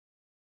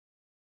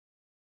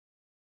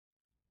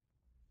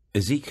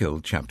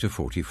Ezekiel chapter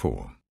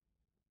 44.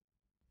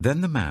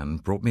 Then the man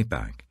brought me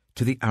back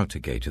to the outer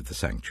gate of the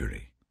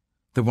sanctuary,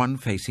 the one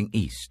facing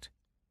east,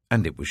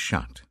 and it was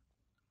shut.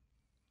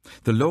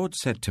 The Lord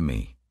said to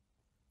me,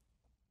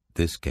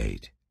 "This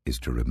gate is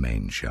to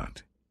remain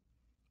shut.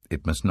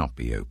 It must not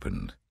be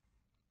opened.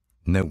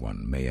 No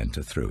one may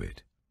enter through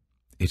it.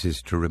 It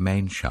is to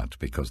remain shut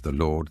because the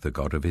Lord, the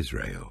God of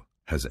Israel,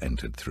 has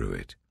entered through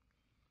it.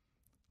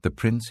 The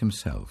prince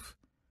himself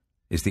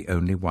is the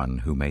only one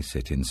who may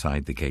sit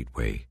inside the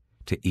gateway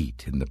to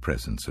eat in the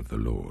presence of the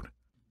Lord.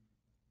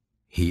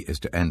 He is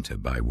to enter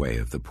by way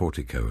of the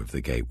portico of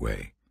the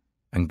gateway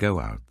and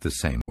go out the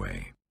same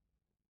way."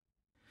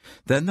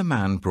 Then the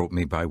man brought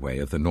me by way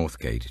of the north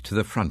gate to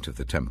the front of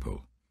the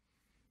temple.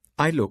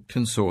 I looked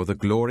and saw the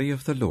glory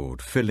of the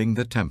Lord filling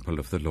the temple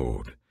of the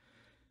Lord,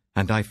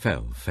 and I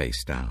fell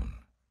face down.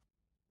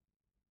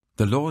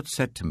 The Lord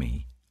said to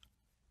me,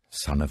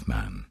 "Son of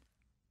man,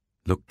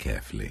 look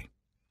carefully.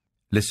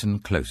 Listen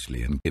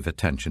closely and give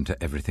attention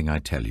to everything I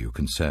tell you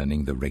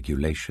concerning the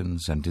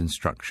regulations and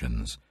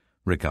instructions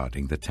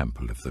regarding the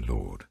temple of the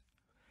Lord.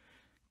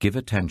 Give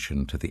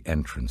attention to the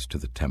entrance to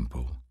the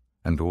temple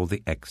and all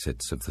the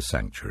exits of the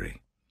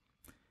sanctuary.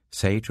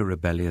 Say to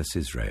rebellious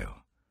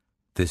Israel,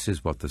 'This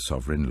is what the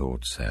sovereign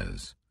Lord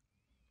says.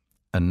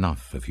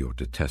 Enough of your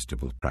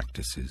detestable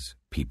practices,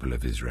 people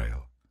of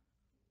Israel.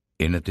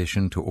 In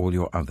addition to all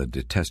your other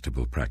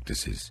detestable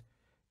practices,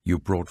 you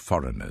brought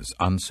foreigners,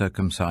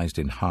 uncircumcised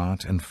in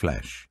heart and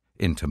flesh,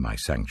 into my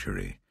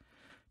sanctuary,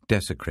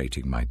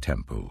 desecrating my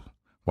temple,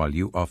 while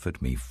you offered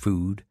me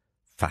food,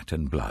 fat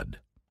and blood,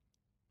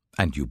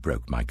 and you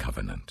broke my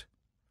covenant.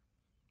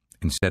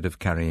 Instead of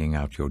carrying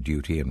out your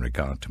duty in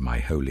regard to my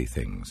holy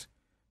things,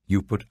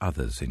 you put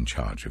others in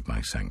charge of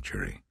my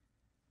sanctuary.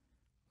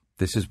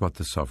 This is what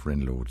the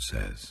sovereign Lord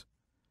says.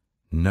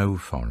 No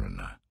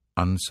foreigner,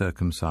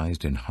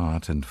 uncircumcised in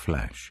heart and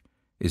flesh,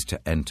 is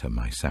to enter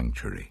my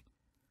sanctuary,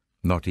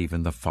 not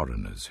even the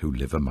foreigners who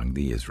live among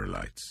the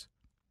Israelites.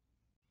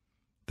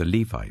 The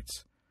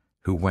Levites,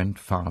 who went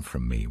far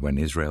from me when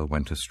Israel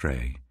went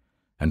astray,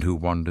 and who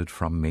wandered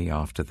from me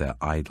after their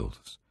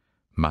idols,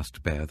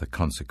 must bear the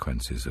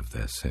consequences of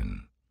their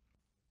sin.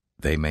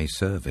 They may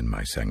serve in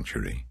my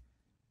sanctuary,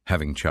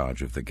 having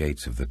charge of the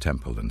gates of the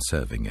temple and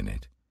serving in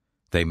it.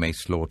 They may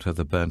slaughter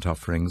the burnt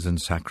offerings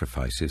and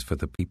sacrifices for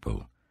the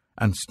people,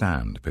 and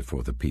stand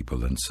before the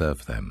people and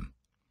serve them.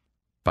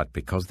 But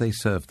because they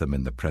served them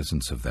in the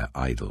presence of their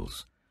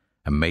idols,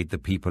 and made the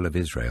people of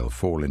Israel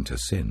fall into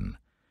sin,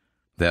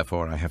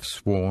 therefore I have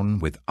sworn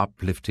with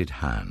uplifted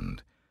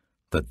hand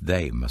that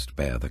they must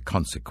bear the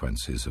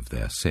consequences of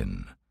their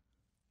sin,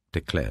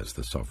 declares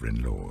the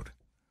sovereign Lord.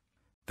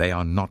 They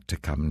are not to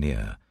come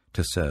near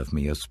to serve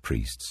me as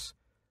priests,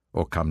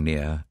 or come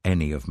near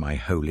any of my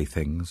holy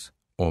things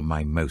or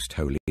my most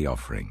holy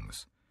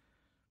offerings.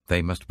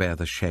 They must bear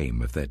the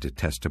shame of their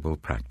detestable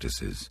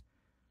practices,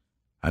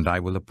 and I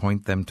will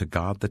appoint them to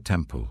guard the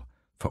temple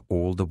for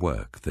all the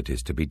work that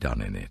is to be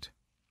done in it.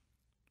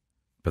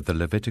 But the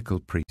Levitical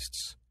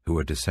priests, who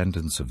are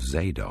descendants of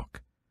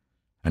Zadok,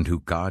 and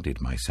who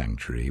guarded my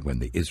sanctuary when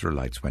the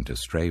Israelites went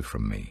astray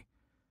from me,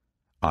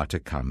 are to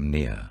come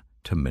near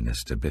to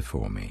minister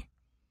before me.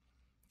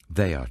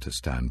 They are to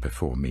stand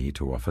before me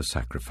to offer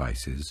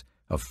sacrifices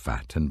of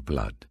fat and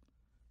blood,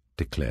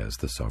 declares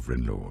the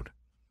sovereign Lord.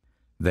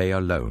 They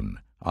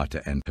alone are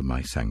to enter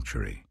my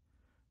sanctuary.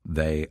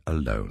 They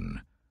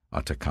alone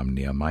are to come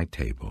near my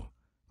table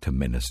to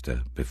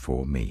minister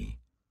before me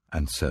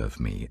and serve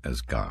me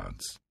as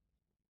guards.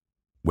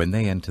 When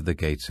they enter the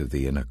gates of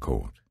the inner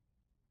court,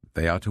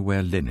 they are to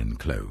wear linen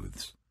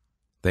clothes.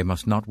 They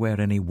must not wear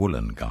any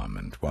woolen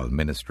garment while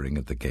ministering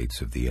at the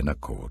gates of the inner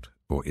court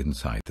or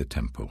inside the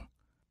temple.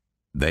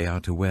 They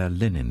are to wear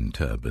linen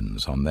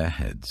turbans on their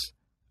heads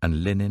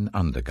and linen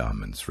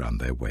undergarments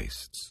round their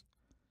waists.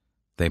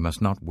 They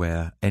must not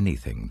wear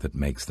anything that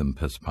makes them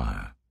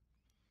perspire.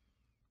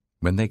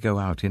 When they go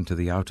out into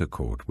the outer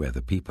court where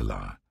the people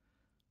are,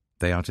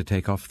 they are to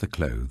take off the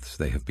clothes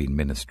they have been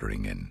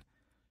ministering in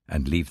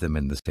and leave them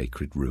in the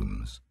sacred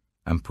rooms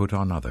and put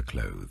on other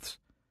clothes,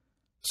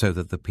 so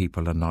that the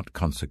people are not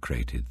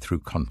consecrated through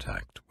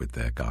contact with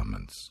their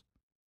garments.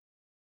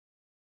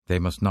 They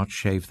must not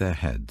shave their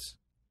heads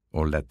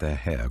or let their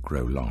hair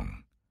grow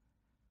long,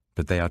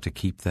 but they are to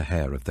keep the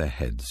hair of their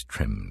heads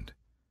trimmed.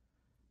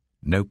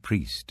 No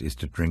priest is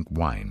to drink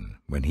wine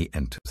when he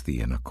enters the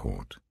inner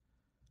court.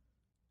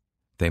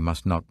 They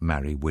must not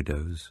marry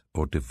widows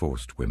or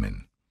divorced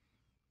women.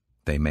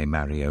 They may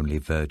marry only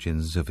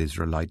virgins of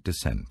Israelite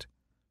descent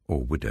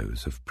or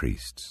widows of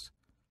priests.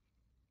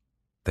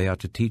 They are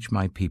to teach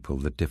my people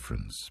the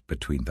difference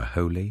between the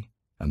holy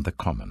and the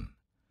common,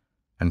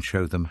 and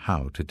show them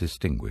how to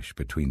distinguish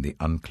between the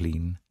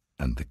unclean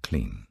and the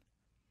clean.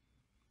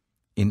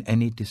 In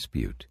any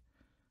dispute,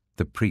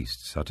 the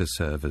priests are to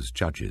serve as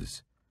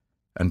judges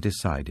and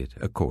decide it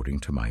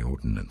according to my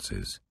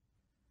ordinances.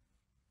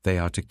 They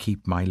are to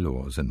keep my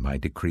laws and my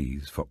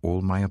decrees for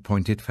all my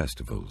appointed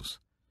festivals,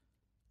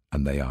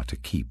 and they are to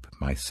keep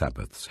my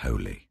Sabbaths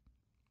holy.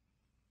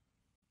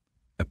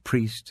 A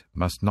priest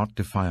must not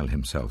defile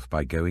himself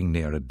by going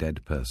near a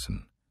dead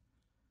person.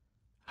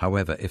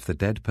 However, if the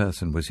dead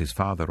person was his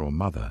father or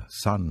mother,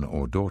 son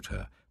or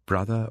daughter,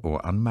 brother or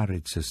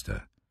unmarried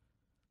sister,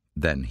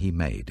 then he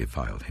may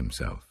defile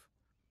himself.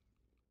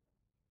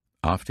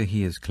 After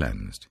he is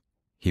cleansed,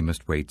 he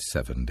must wait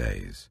 7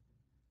 days.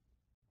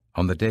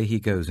 On the day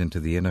he goes into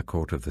the inner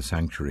court of the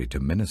sanctuary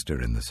to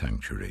minister in the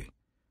sanctuary,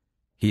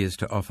 he is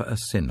to offer a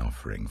sin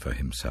offering for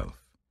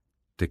himself,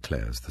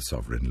 declares the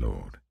Sovereign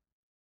Lord.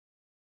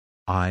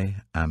 I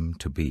am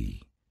to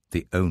be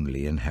the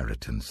only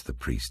inheritance the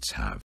priests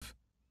have.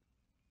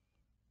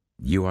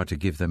 You are to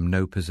give them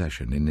no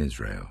possession in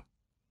Israel.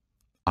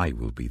 I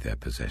will be their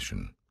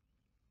possession.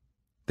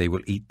 They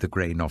will eat the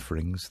grain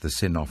offerings, the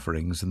sin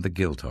offerings, and the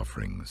guilt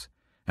offerings,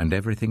 and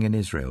everything in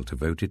Israel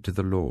devoted to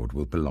the Lord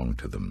will belong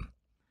to them.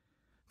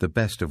 The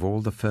best of all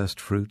the first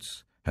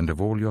fruits and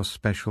of all your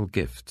special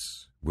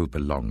gifts will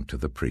belong to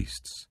the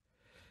priests.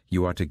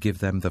 You are to give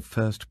them the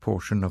first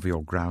portion of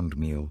your ground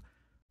meal,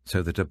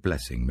 so that a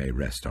blessing may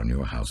rest on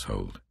your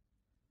household.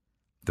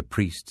 The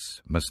priests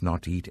must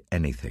not eat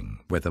anything,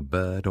 whether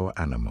bird or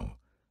animal,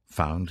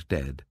 found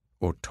dead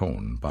or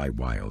torn by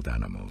wild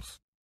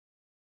animals.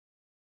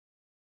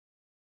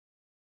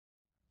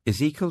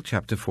 Ezekiel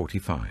chapter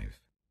 45.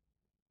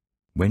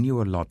 When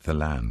you allot the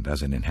land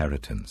as an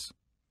inheritance,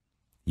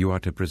 you are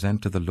to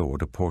present to the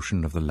Lord a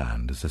portion of the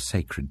land as a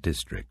sacred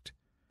district,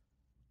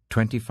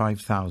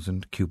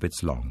 25,000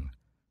 cubits long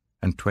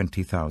and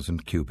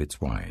 20,000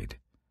 cubits wide.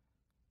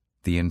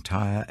 The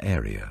entire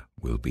area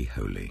will be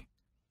holy.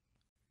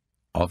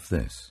 Of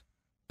this,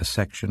 a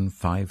section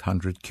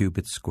 500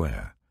 cubits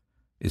square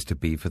is to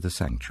be for the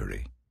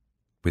sanctuary,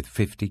 with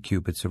 50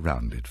 cubits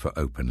around it for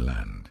open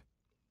land.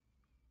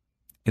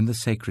 In the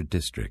sacred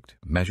district,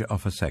 measure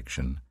off a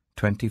section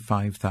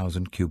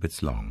 25,000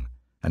 cubits long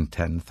and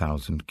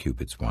 10,000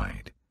 cubits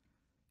wide.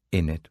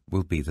 In it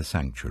will be the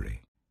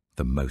sanctuary,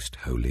 the most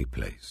holy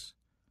place.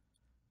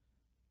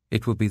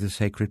 It will be the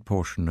sacred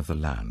portion of the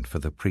land for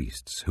the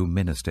priests who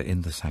minister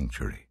in the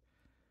sanctuary,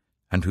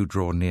 and who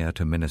draw near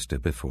to minister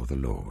before the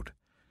Lord.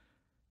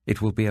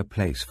 It will be a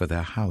place for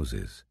their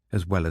houses,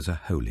 as well as a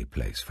holy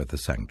place for the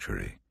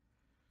sanctuary.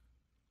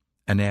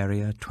 An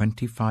area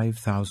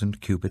 25,000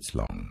 cubits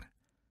long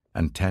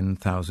and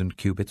 10,000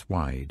 cubits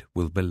wide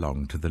will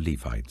belong to the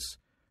Levites,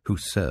 who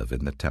serve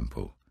in the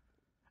temple,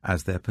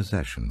 as their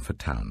possession for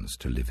towns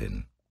to live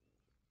in.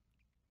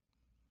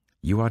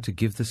 You are to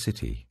give the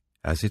city,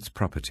 as its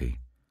property,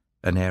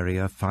 an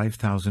area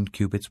 5,000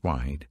 cubits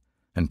wide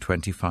and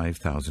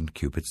 25,000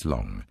 cubits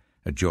long,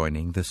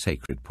 adjoining the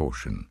sacred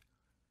portion.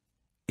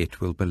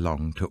 It will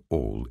belong to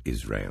all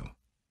Israel.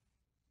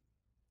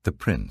 The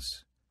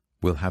prince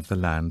will have the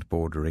land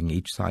bordering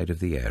each side of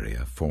the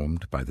area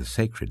formed by the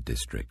sacred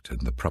district and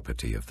the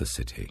property of the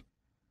city.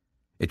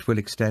 It will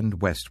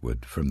extend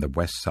westward from the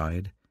west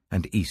side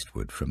and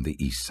eastward from the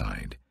east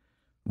side,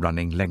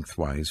 running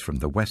lengthwise from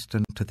the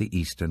western to the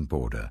eastern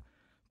border,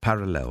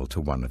 parallel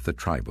to one of the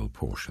tribal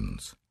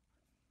portions.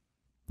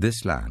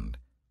 This land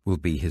will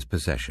be his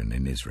possession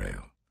in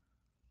Israel.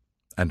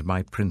 And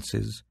my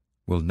princes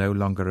will no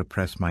longer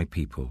oppress my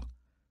people,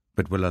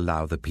 but will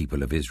allow the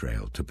people of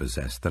Israel to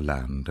possess the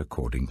land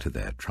according to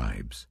their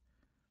tribes.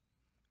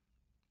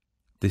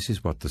 This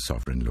is what the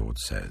Sovereign Lord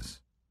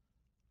says.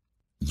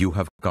 You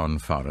have gone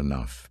far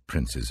enough,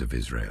 princes of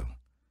Israel.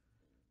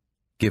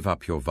 Give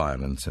up your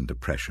violence and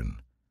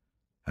oppression,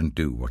 and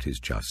do what is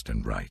just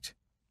and right.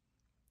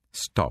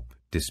 Stop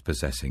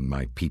dispossessing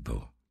my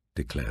people,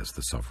 declares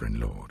the Sovereign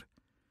Lord.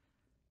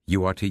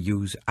 You are to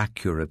use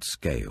accurate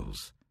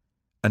scales,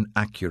 an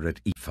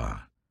accurate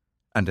ephah,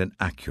 and an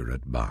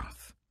accurate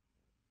bath.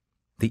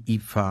 The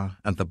ephah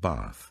and the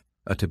bath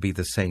are to be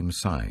the same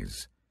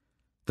size,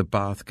 the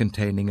bath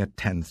containing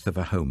 1/10 of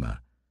a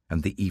homer,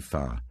 and the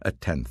ephah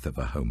 1/10 of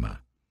a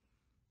homer.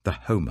 The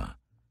homer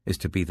is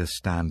to be the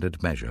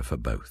standard measure for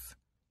both.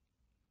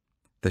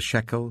 The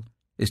shekel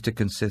is to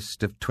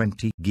consist of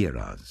 20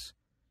 gerahs,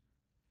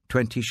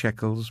 20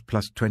 shekels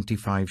plus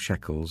 25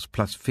 shekels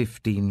plus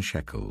 15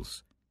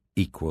 shekels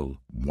equal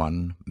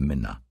 1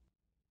 minnah.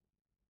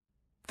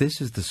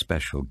 This is the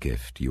special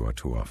gift you are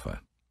to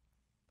offer.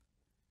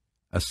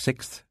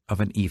 1/6 of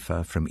an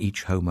ephah from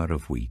each homer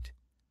of wheat,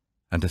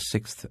 and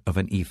 1/6 of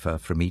an ephah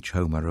from each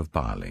homer of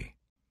barley.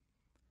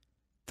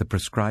 The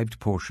prescribed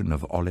portion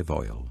of olive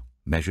oil,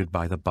 measured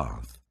by the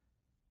bath,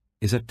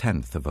 is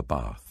 1/10 of a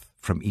bath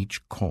from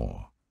each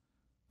kor,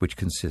 which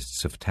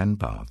consists of 10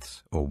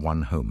 baths or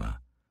 1 homer,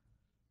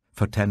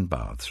 for 10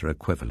 baths are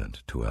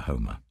equivalent to a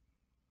homer.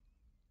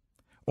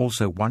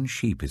 Also 1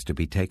 sheep is to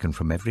be taken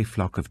from every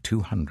flock of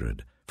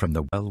 200 from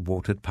the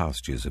well-watered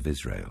pastures of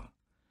Israel.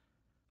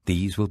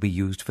 These will be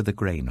used for the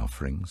grain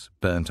offerings,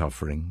 burnt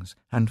offerings,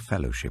 and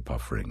fellowship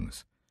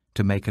offerings,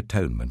 to make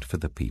atonement for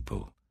the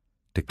people,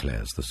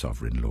 declares the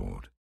Sovereign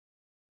Lord.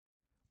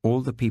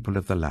 All the people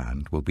of the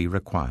land will be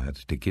required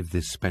to give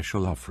this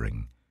special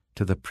offering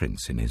to the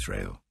prince in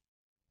Israel.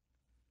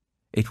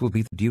 It will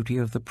be the duty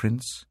of the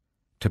prince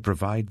to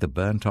provide the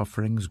burnt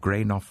offerings,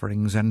 grain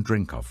offerings, and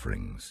drink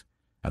offerings,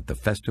 at the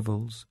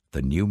festivals,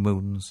 the new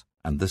moons,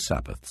 and the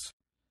Sabbaths,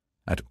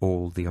 at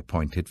all the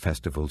appointed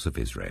festivals of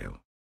Israel.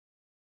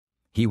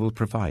 He will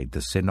provide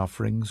the sin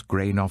offerings,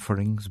 grain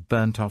offerings,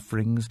 burnt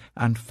offerings,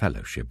 and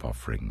fellowship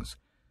offerings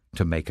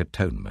to make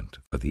atonement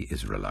for the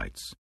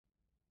Israelites.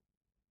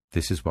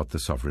 This is what the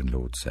Sovereign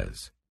Lord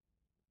says.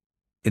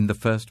 In the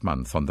first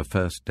month, on the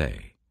first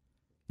day,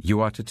 you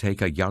are to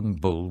take a young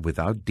bull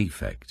without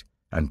defect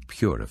and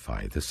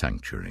purify the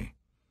sanctuary.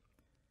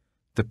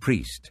 The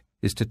priest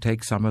is to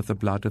take some of the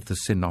blood of the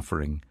sin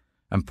offering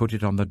and put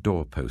it on the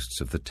doorposts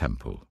of the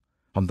temple,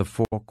 on the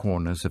four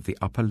corners of the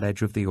upper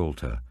ledge of the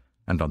altar,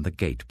 and on the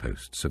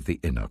gateposts of the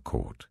inner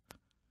court.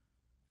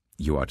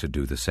 You are to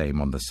do the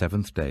same on the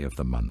seventh day of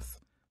the month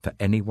for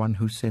anyone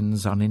who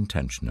sins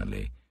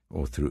unintentionally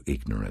or through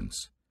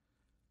ignorance.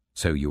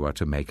 So you are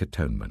to make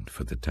atonement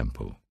for the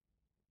temple.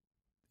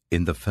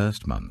 In the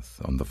first month,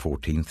 on the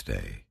 14th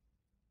day,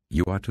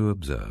 you are to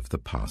observe the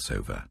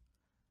Passover,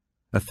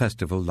 a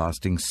festival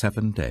lasting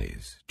 7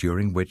 days,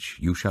 during which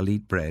you shall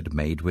eat bread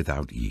made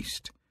without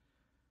yeast.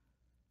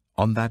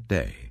 On that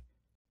day,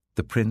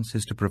 the prince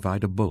is to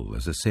provide a bull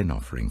as a sin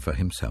offering for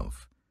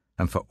himself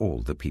and for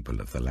all the people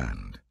of the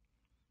land.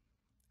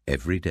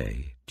 Every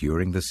day,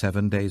 during the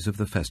 7 days of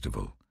the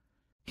festival,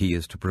 he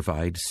is to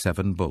provide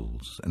 7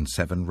 bulls and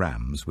 7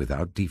 rams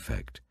without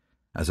defect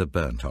as a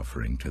burnt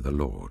offering to the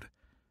Lord,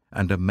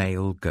 and a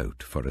male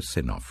goat for a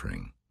sin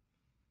offering.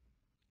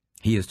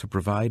 He is to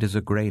provide as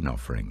a grain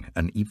offering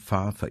an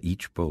ephah for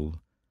each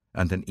bull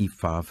and an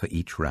ephah for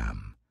each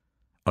ram,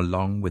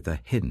 along with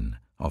a hin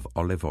of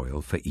olive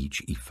oil for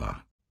each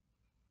ephah.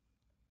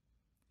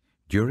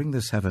 During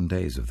the 7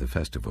 days of the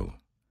festival,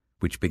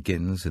 which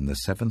begins in the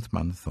 7th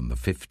month on the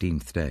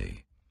 15th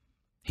day,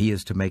 he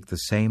is to make the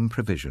same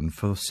provision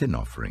for sin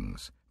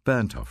offerings,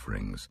 burnt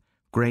offerings,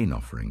 grain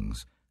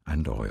offerings,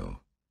 and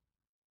oil.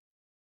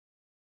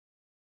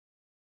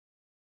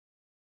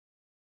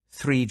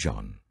 3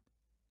 John.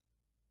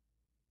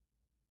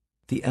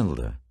 The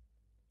elder,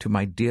 to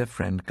my dear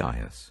friend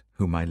Gaius,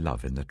 whom I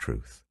love in the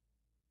truth.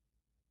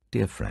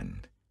 Dear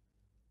friend,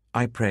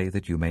 I pray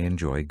that you may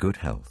enjoy good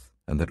health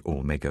and that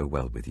all may go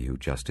well with you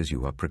just as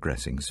you are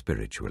progressing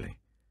spiritually.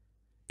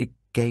 It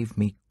gave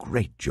me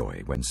great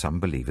joy when some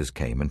believers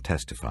came and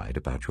testified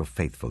about your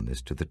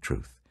faithfulness to the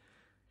truth,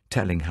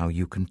 telling how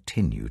you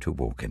continue to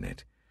walk in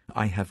it.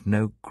 I have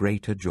no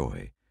greater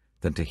joy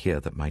than to hear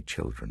that my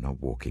children are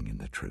walking in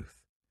the truth.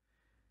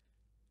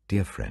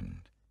 Dear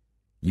friend,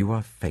 you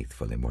are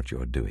faithful in what you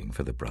are doing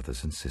for the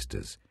brothers and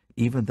sisters,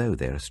 even though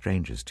they are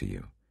strangers to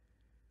you.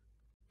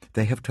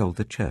 They have told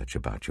the church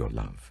about your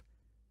love.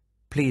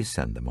 Please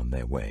send them on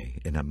their way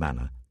in a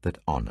manner that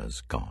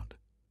honors God.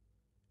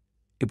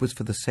 It was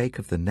for the sake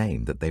of the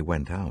name that they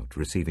went out,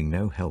 receiving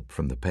no help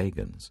from the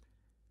pagans.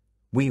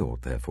 We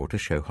ought therefore to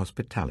show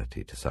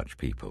hospitality to such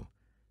people,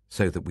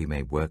 so that we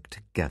may work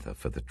together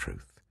for the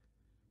truth.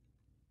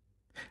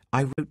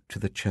 I wrote to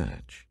the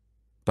church,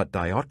 but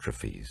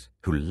Diotrephes,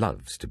 who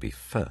loves to be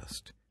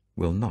first,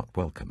 will not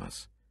welcome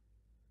us.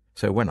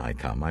 So when I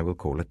come, I will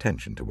call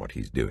attention to what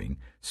he's doing,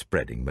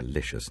 spreading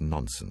malicious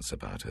nonsense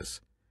about us.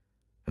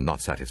 And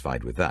not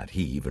satisfied with that,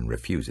 he even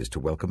refuses to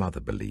welcome other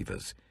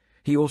believers.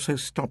 He also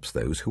stops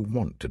those who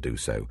want to do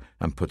so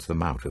and puts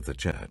them out of the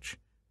church.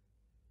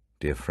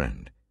 Dear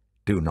friend,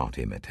 do not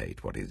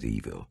imitate what is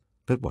evil,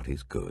 but what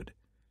is good.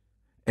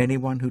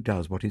 Anyone who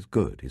does what is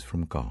good is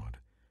from God.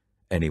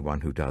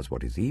 Anyone who does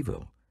what is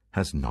evil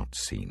has not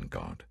seen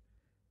God.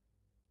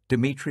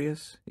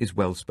 Demetrius is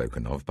well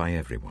spoken of by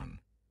everyone,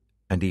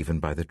 and even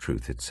by the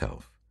truth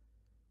itself.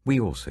 We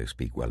also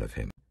speak well of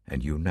him,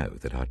 and you know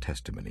that our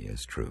testimony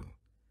is true.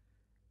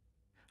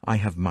 I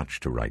have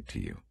much to write to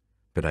you,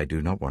 but I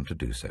do not want to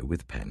do so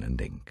with pen and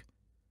ink.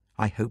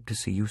 I hope to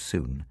see you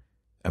soon,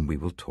 and we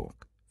will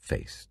talk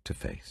face to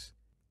face.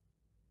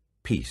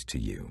 Peace to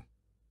you.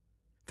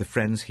 The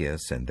friends here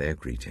send their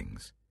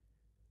greetings.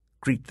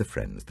 Greet the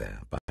friends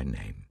there by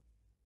name.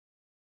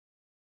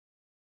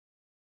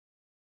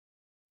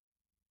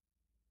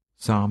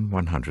 Psalm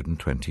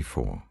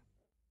 124.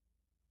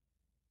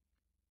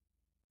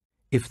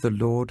 If the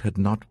Lord had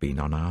not been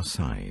on our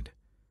side,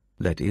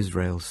 let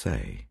Israel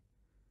say.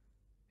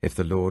 If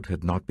the Lord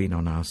had not been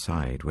on our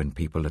side when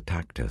people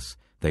attacked us,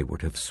 they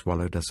would have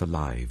swallowed us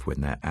alive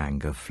when their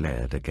anger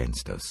flared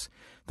against us.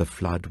 The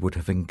flood would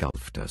have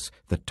engulfed us,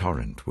 the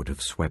torrent would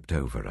have swept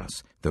over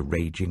us, the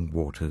raging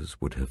waters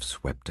would have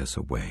swept us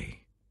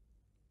away.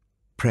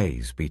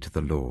 Praise be to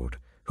the Lord,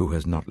 who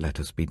has not let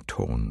us be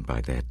torn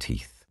by their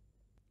teeth.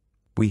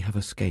 We have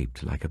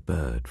escaped like a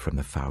bird from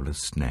the fowler's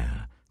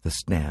snare. The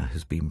snare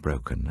has been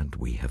broken, and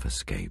we have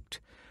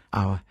escaped.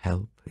 Our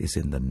help is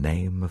in the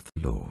name of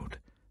the Lord,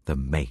 the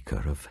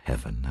Maker of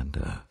heaven and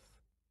earth.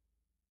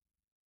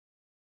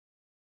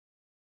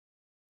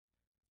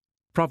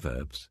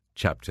 Proverbs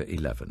chapter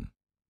 11.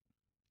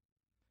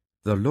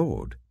 The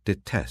Lord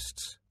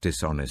detests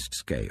dishonest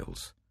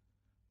scales,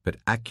 but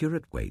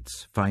accurate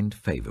weights find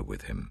favor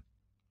with him.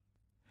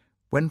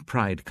 When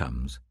pride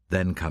comes,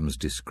 then comes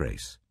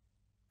disgrace,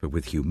 but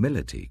with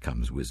humility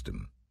comes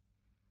wisdom.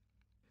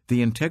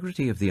 The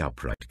integrity of the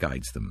upright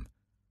guides them,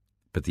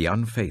 but the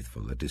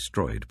unfaithful are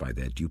destroyed by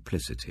their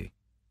duplicity.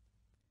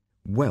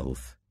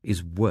 Wealth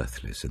is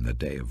worthless in the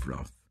day of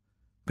wrath,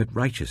 but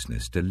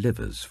righteousness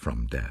delivers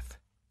from death.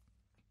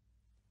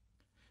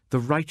 The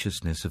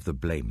righteousness of the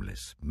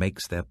blameless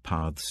makes their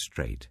paths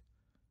straight,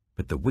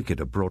 but the wicked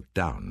are brought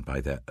down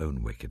by their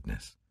own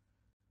wickedness.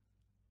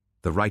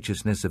 The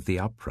righteousness of the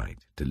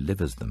upright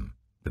delivers them,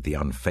 but the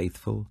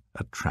unfaithful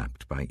are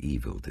trapped by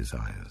evil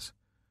desires.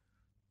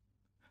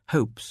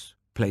 Hopes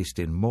placed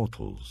in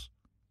mortals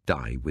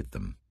die with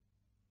them.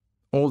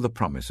 All the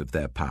promise of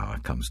their power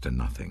comes to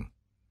nothing.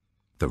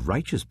 The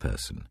righteous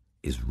person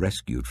is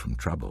rescued from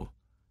trouble,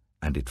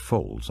 and it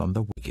falls on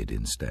the wicked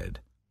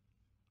instead.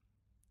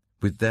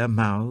 With their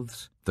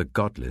mouths the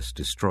godless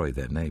destroy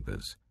their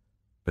neighbors,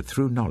 but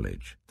through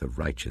knowledge the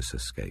righteous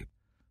escape.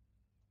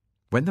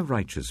 When the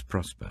righteous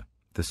prosper,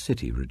 the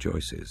city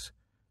rejoices.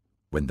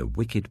 When the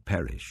wicked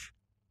perish,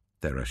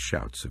 there are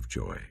shouts of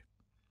joy.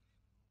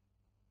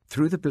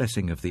 Through the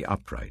blessing of the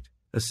upright,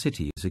 a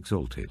city is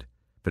exalted,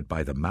 but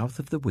by the mouth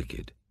of the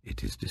wicked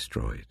it is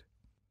destroyed.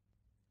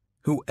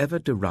 Whoever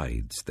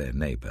derides their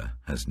neighbor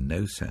has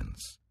no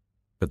sense,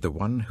 but the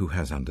one who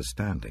has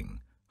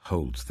understanding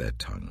holds their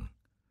tongue.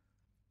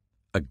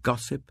 A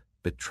gossip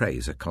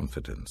betrays a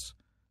confidence,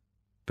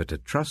 but a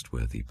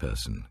trustworthy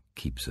person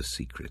keeps a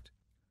secret.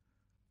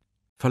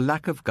 For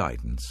lack of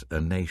guidance,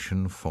 a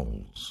nation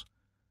falls,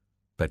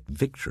 but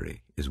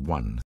victory is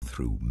won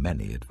through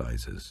many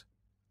advisers.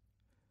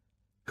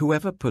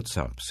 Whoever puts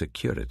up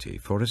security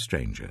for a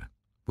stranger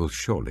will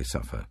surely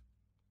suffer,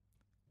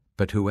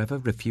 but whoever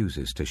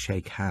refuses to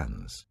shake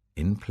hands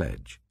in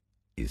pledge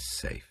is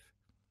safe.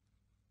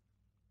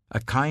 A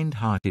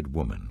kind-hearted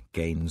woman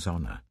gains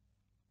honor,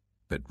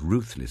 but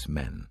ruthless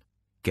men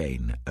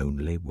gain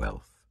only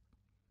wealth.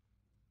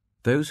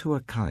 Those who are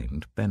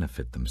kind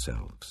benefit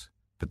themselves,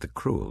 but the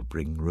cruel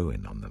bring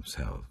ruin on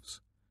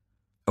themselves.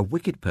 A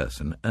wicked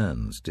person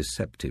earns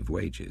deceptive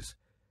wages,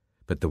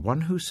 but the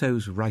one who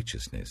sows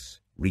righteousness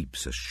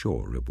reaps a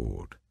sure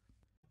reward.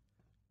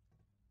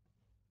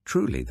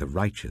 Truly the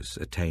righteous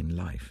attain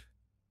life,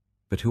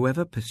 but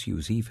whoever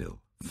pursues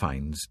evil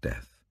finds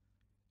death.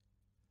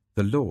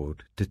 The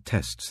Lord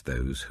detests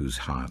those whose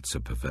hearts are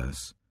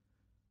perverse,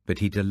 but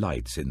he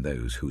delights in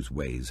those whose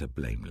ways are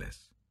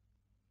blameless.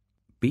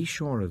 Be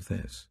sure of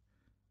this,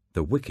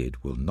 the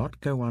wicked will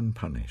not go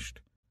unpunished,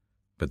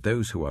 but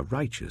those who are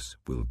righteous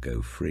will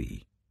go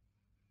free.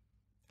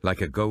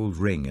 Like a gold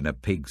ring in a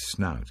pig's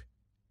snout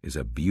is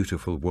a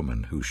beautiful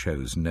woman who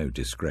shows no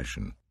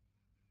discretion.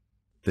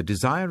 The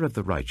desire of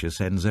the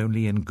righteous ends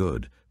only in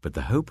good, but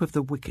the hope of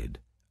the wicked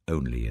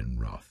only in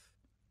wrath.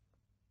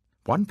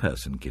 One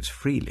person gives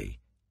freely,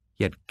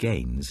 yet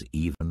gains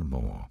even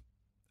more.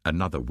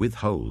 Another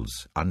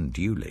withholds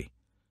unduly,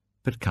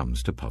 but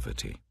comes to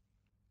poverty.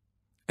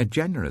 A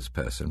generous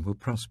person will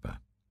prosper.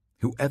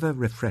 Whoever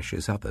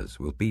refreshes others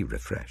will be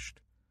refreshed.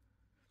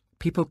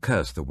 People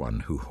curse the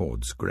one who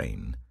hoards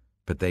grain,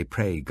 but they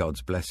pray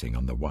God's blessing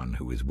on the one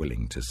who is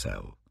willing to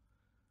sell.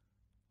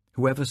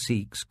 Whoever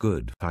seeks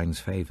good finds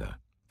favor,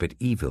 but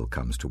evil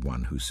comes to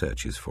one who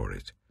searches for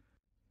it.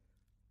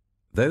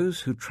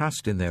 Those who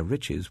trust in their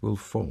riches will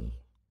fall,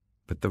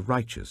 but the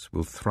righteous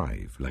will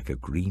thrive like a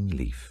green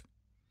leaf.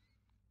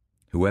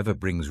 Whoever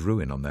brings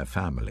ruin on their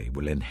family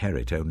will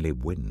inherit only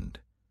wind,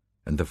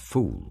 and the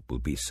fool will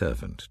be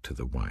servant to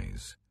the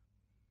wise.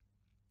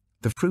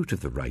 The fruit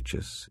of the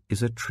righteous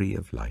is a tree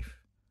of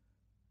life,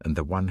 and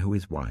the one who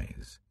is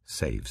wise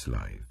saves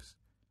lives.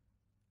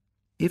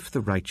 If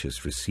the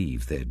righteous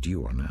receive their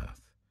due on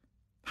earth,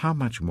 how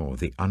much more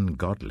the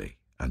ungodly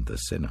and the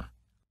sinner?